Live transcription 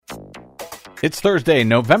It's Thursday,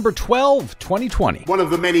 November 12, 2020. One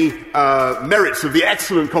of the many merits of the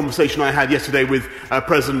excellent conversation I had yesterday with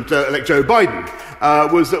President-elect Joe Biden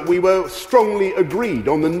was that we were strongly agreed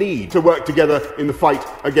on the need to work together in the fight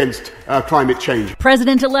against climate change.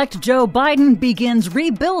 President-elect Joe Biden begins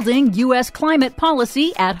rebuilding U.S. climate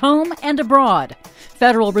policy at home and abroad.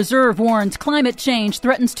 Federal Reserve warns climate change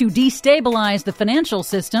threatens to destabilize the financial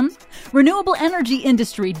system. Renewable energy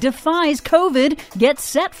industry defies COVID, gets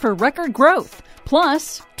set for record growth.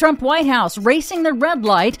 Plus, Trump White House racing the red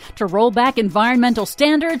light to roll back environmental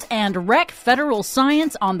standards and wreck federal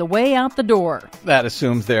science on the way out the door. That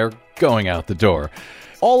assumes they're going out the door.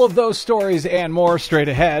 All of those stories and more straight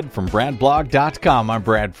ahead from BradBlog.com. I'm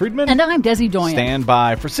Brad Friedman. And I'm Desi Doyen. Stand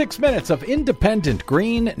by for 6 minutes of independent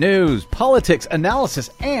green news, politics,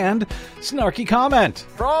 analysis, and snarky comment.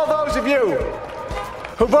 For all those of you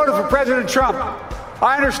who voted for President Trump,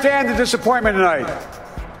 I understand the disappointment tonight.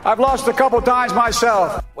 I've lost a couple times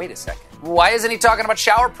myself. Wait a second. Why isn't he talking about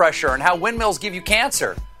shower pressure and how windmills give you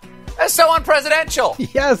cancer? That's so unpresidential.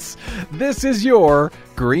 Yes, this is your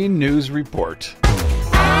Green News Report.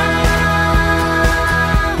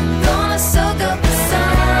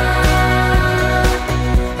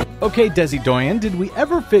 Okay, Desi Doyen, did we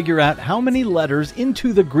ever figure out how many letters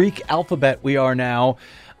into the Greek alphabet we are now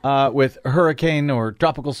with hurricane or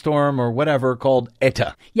tropical storm or whatever called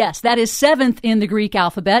ETA? Yes, that is 7th in the Greek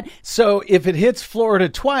alphabet. So if it hits Florida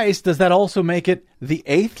twice, does that also make it the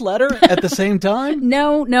 8th letter at the same time?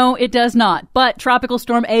 No, it does not. But Tropical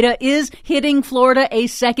Storm Eta is hitting Florida a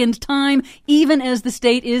second time, even as the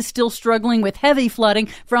state is still struggling with heavy flooding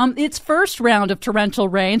from its first round of torrential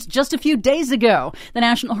rains just a few days ago. The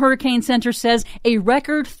National Hurricane Center says a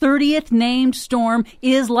record 30th named storm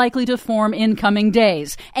is likely to form in coming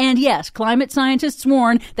days. And yes, climate scientists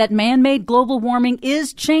warn that man-made global warming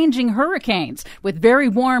is changing hurricanes, with very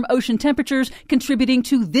warm ocean temperatures contributing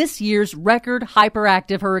to this year's record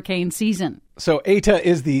hyperactive hurricane season. So ETA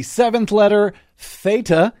is the 7th letter.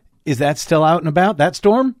 Theta, is that still out and about, that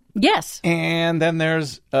storm? Yes. And then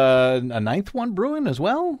there's a 9th one brewing as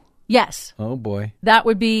well? Yes. Oh, boy. That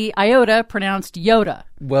would be Iota, pronounced Yoda.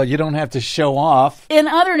 Well, you don't have to show off. In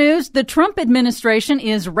other news, the Trump administration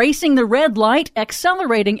is racing the red light,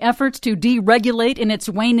 accelerating efforts to deregulate in its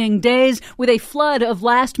waning days with a flood of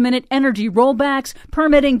last-minute energy rollbacks,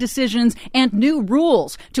 permitting decisions, and new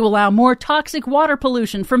rules to allow more toxic water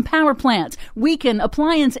pollution from power plants, weaken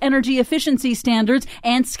appliance energy efficiency standards,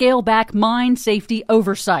 and scale back mine safety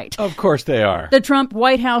oversight. Of course they are. The Trump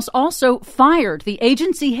White House also fired the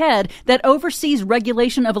agency head that oversees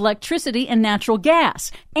regulation of electricity and natural gas,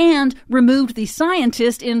 and removed the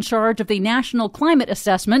scientist in charge of the National Climate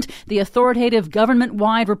Assessment, the authoritative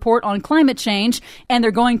government-wide report on climate change, and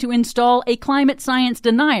they're going to install a climate science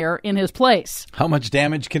denier in his place. How much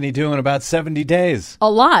damage can he do in about 70 days?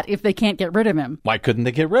 A lot if they can't get rid of him. Why couldn't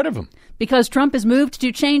they get rid of him? Because Trump has moved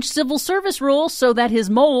to change civil service rules so that his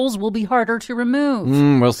moles will be harder to remove.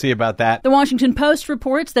 We'll see about that. The Washington Post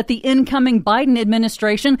reports that the incoming Biden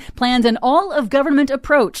administration plans an all-of-government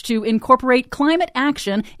approach to incorporate climate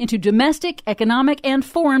action into domestic, economic, and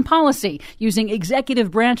foreign policy, using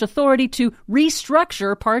executive branch authority to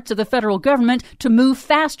restructure parts of the federal government to move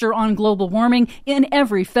faster on global warming in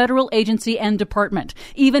every federal agency and department,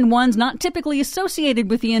 even ones not typically associated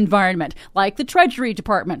with the environment, like the Treasury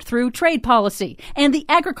Department through trade policy, and the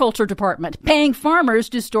Agriculture Department, paying farmers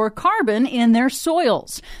to store carbon in their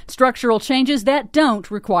soils. Structural changes that don't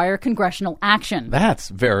require congressional action. That's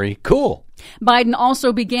very cool. Biden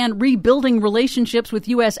also began rebuilding relationships with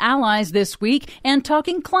U.S. allies this week and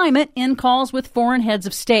talking climate in calls with foreign heads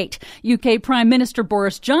of state. UK Prime Minister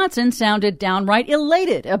Boris Johnson sounded downright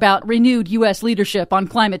elated about renewed U.S. leadership on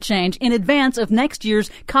climate change in advance of next year's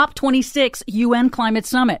COP26 UN Climate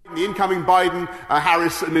Summit. The incoming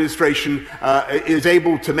Biden-Harris administration is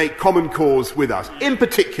able to make common cause with us. In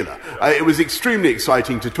particular, it was extremely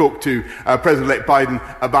exciting to talk to President-elect Biden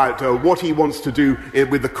about what he wants to do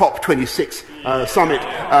with the COP26 summit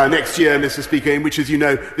next year, Mr. Speaker, in which, as you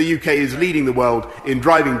know, the UK is leading the world in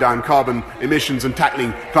driving down carbon emissions and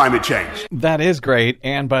tackling climate change. That is great.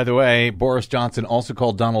 And by the way, Boris Johnson also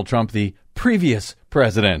called Donald Trump the previous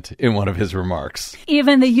president in one of his remarks.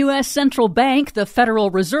 Even the U.S. Central Bank, the Federal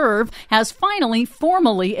Reserve, has finally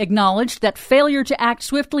formally acknowledged that failure to act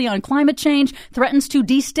swiftly on climate change threatens to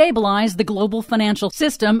destabilize the global financial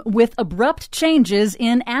system with abrupt changes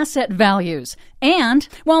in asset values. And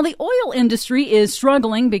while the oil industry is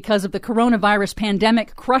struggling because of the coronavirus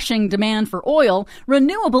pandemic crushing demand for oil,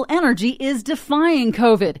 renewable energy is defying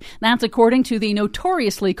COVID. That's according to the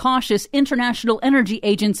notoriously cautious International Energy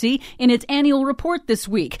Agency in its annual report this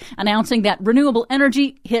week, announcing that renewable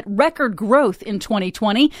energy hit record growth in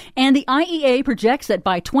 2020, and the IEA projects that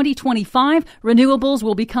by 2025, renewables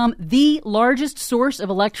will become the largest source of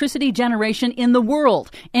electricity generation in the world,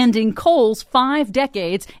 ending coal's 5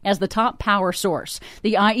 decades as the top power source.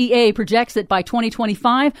 The IEA projects that by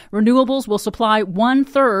 2025, renewables will supply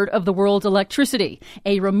 1/3 of the world's electricity,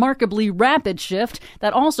 a remarkably rapid shift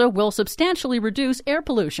that also will substantially reduce air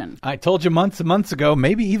pollution. I told you months and months ago,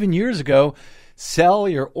 maybe even years ago, sell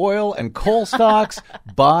your oil and coal stocks,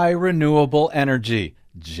 buy renewable energy.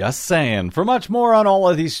 Just saying. For much more on all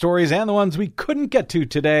of these stories and the ones we couldn't get to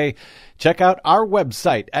today, check out our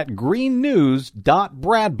website at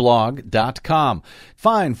greennews.bradblog.com.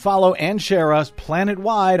 Find, follow, and share us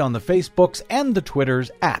planet-wide on the Facebooks and the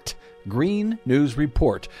Twitters at Green News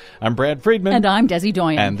Report. I'm Brad Friedman. And I'm Desi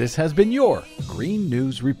Doyen. And this has been your Green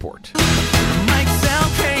News Report.